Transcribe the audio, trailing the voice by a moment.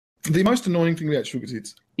The most annoying thing about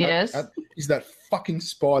Sugartits is that fucking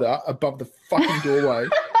spider above the fucking doorway.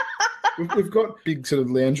 We've got big sort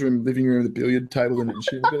of lounge room, living room, the billiard table and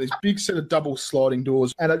shit. We've got these big set of double sliding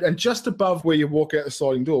doors. And just above where you walk out the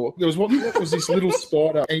sliding door, there was what was this little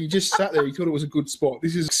spider. And he just sat there. He thought it was a good spot.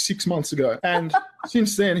 This is 6 months ago. And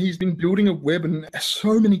since then, he's been building a web. And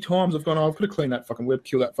so many times I've gone, I've got to clean that fucking web,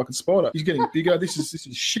 kill that fucking spider. He's getting bigger. This is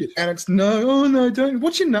shit. And it's no, don't.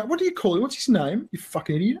 What's your name? What do you call it? What's his name? You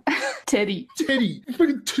fucking idiot. Teddy.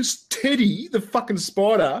 Teddy, the fucking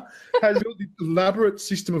spider, has built this elaborate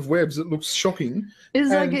system of webs that looks shocking. It's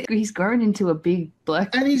like he's grown into a big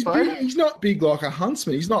black spider. He's not big like a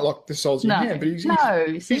huntsman. He's not like the size of your hand, but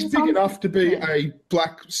he's big enough to be a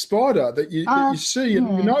black spider that you see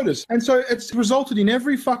and you notice. And so it's resulted in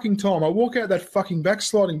every fucking time I walk out that fucking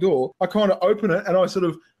backsliding door, I kind of open it and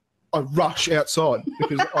I rush outside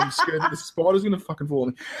because I'm scared that the spider's going to fucking fall on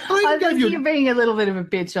me. I think you're being a little bit of a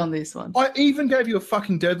bitch on this one. I even gave you a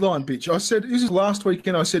fucking deadline, bitch. I said, this is last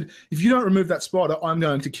weekend, I said, if you don't remove that spider, I'm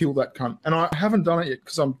going to kill that cunt. And I haven't done it yet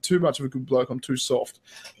because I'm too much of a good bloke. I'm too soft.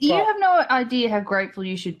 You have no idea how grateful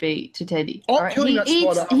you should be to Teddy. I'm killing that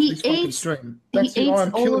spider after this fucking stream. He eats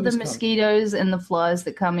all of the mosquitoes and the flies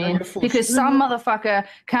that come in because some motherfucker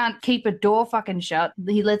can't keep a door fucking shut.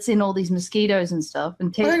 He lets in all these mosquitoes and stuff.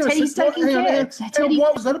 And Teddy's taking care.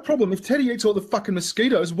 Why was that a problem? If Teddy eats all the fucking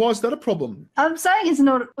mosquitoes, why is that a problem? I'm saying it's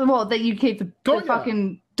not, that you keep the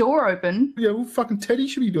fucking door open. Yeah, well, fucking Teddy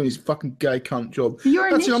should be doing his fucking gay cunt job. You're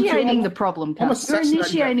initiating the problem, cunt. You're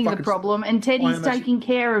initiating the problem, and Teddy's taking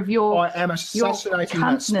care of your I am assassinating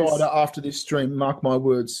that spider after this stream. Mark my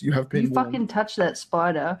words. You have been warned. Fucking touch that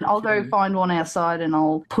spider. I'll go find one outside and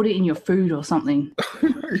I'll put it in your food or something.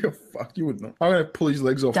 You're fucked. You wouldn't. I'm going to pull his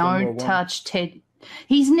legs off. Don't touch Teddy.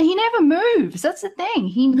 He never moves. That's the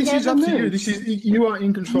thing. This is up to you. You are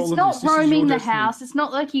in control of this. He's not roaming the house. It's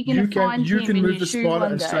not like you're going to find him in your shoe one day. You can move the spider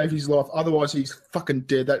and save his life. Otherwise, he's fucking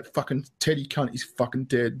dead. That fucking Teddy cunt is fucking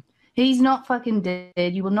dead. He's not fucking dead.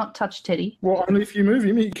 You will not touch Teddy. Well, only if you move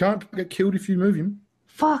him. He can't get killed if you move him.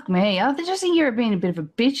 Fuck me. I just think you're being a bit of a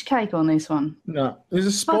bitch cake on this one. No. There's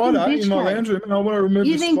a spider in my lounge room and I want to remove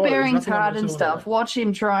the spider. You think Bearing's hard and stuff. Watch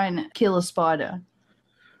him try and kill a spider.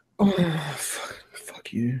 Oh,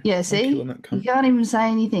 fuck you. Yeah, see? You can't even say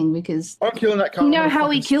anything because... I'm killing that cunt. You know how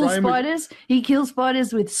he kills spiders? He kills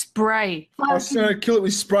spiders with spray. I'm going to kill it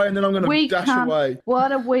with spray and then I'm going to dash away.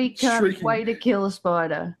 What a weak way to kill a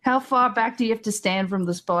spider. How far back do you have to stand from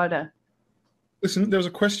the spider? Listen, there was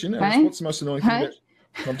a question. And what's the most annoying thing about...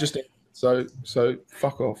 I'm just... So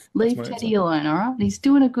fuck off. Leave Teddy alone, all right? He's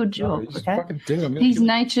doing a good job, He's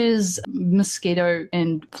nature's mosquito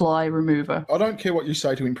and fly remover. I don't care what you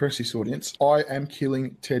say to impress this audience. I am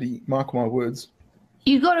killing Teddy. Mark my words.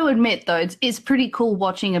 You got to admit, though, it's pretty cool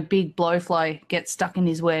watching a big blowfly get stuck in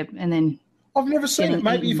his web and then... I've never seen it.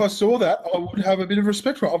 Maybe if I saw that, I would have a bit of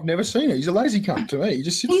respect for it. I've never seen it. He's a lazy cunt to me. He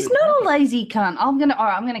just sits He's not a lazy cunt. I'm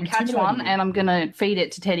gonna catch one and I'm gonna feed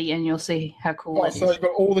it to Teddy, and you'll see how cool it is. So you've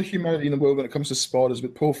got all the humanity in the world when it comes to spiders,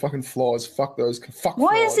 but poor fucking flies. Fuck those. Fuck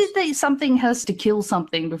Why flies. is it that something has to kill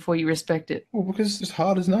something before you respect it? Well, because it's just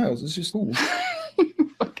hard as nails. It's just cool.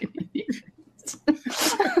 Fucking idiot.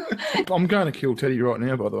 I'm going to kill Teddy right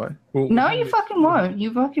now, by the way. No, you fucking won't.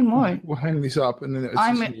 You fucking won't. We'll hang this up and then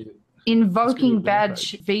it's invoking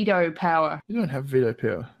badge veto power. You don't have veto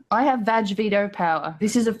power. I have badge veto power.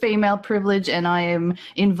 This is a female privilege and I am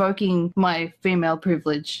invoking my female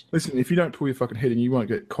privilege. Listen, if you don't pull your fucking head in, you won't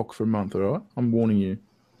get cocked for a month, all right? I'm warning you.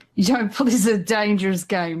 You don't put this is a dangerous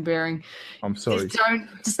game, Bearing. I'm sorry. Just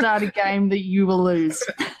don't start a game that you will lose.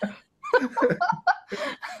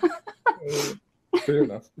 Fair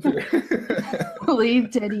enough.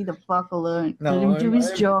 Leave Teddy the fuck alone. No, let him do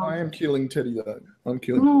his job. I am killing Teddy though. I'm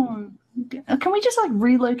killing him. Can we just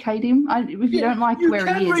relocate him? If you don't like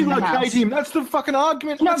where he is in the house. You can relocate him. That's the fucking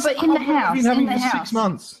argument. No, but in the house. Been having for 6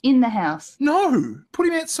 months. In the house. No, put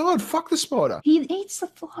him outside. Fuck the spider. He eats the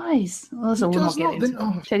flies. Well, so we'll not get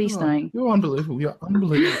into Teddy's staying. You're unbelievable. You're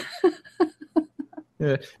unbelievable.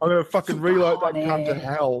 Yeah, I'm going to fucking reload that cunt to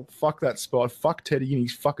hell. Fuck that spider. Fuck Teddy and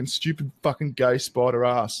his fucking stupid fucking gay spider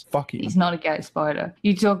ass. Fuck him. He's not a gay spider.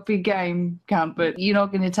 You talk big game, cunt, but you're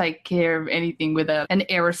not going to take care of anything without an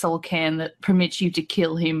aerosol can that permits you to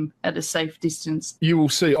kill him at a safe distance. You will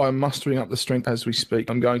see I'm mustering up the strength as we speak.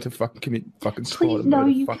 I'm going to fucking commit fucking spider murder. No,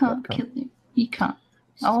 you can't kill him. You can't.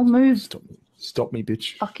 I'll move. Stop me,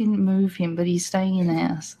 bitch. Fucking move him, but he's staying in the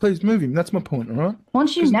house. Please move him. That's my point, all right?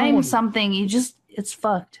 Once you name something, it's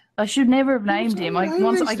fucked. I should never have named him.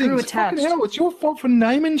 Once I grew attached. Hell, it's your fault for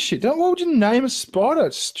naming shit. Why would you name a spider?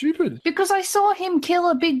 It's stupid. Because I saw him kill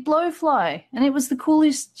a big blowfly, and it was the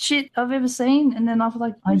coolest shit I've ever seen. And then I was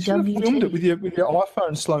like, I filmed it with your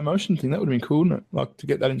iPhone slow motion thing. That would have been cool, wouldn't it? Like to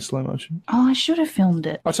get that in slow motion. Oh, I should have filmed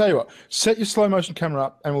it. I'll tell you what. Set your slow motion camera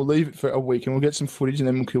up, and we'll leave it for a week, and we'll get some footage, and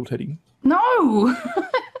then we'll kill Teddy. No.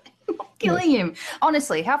 Killing him.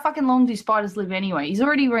 Honestly, how fucking long do spiders live anyway? He's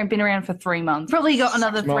already been around for 3 months. Probably got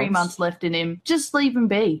another 3 months left in him. Just leave him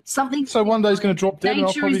be. So one day he's going to drop dead.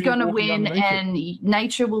 Nature is going to win, and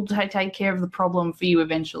nature will take care of the problem for you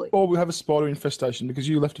eventually. Or we'll have a spider infestation because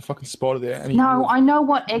you left a fucking spider there. And no, I know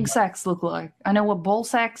what egg sacs look like. I know what ball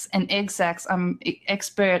sacs and egg sacs. I'm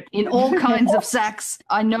expert in all kinds of sacs.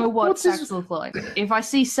 I know what sacs look like. If I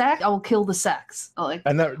see sac, I will kill the sacs.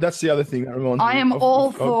 And that's the other thing that reminds me. I am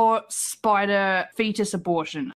all for spider fetus abortion.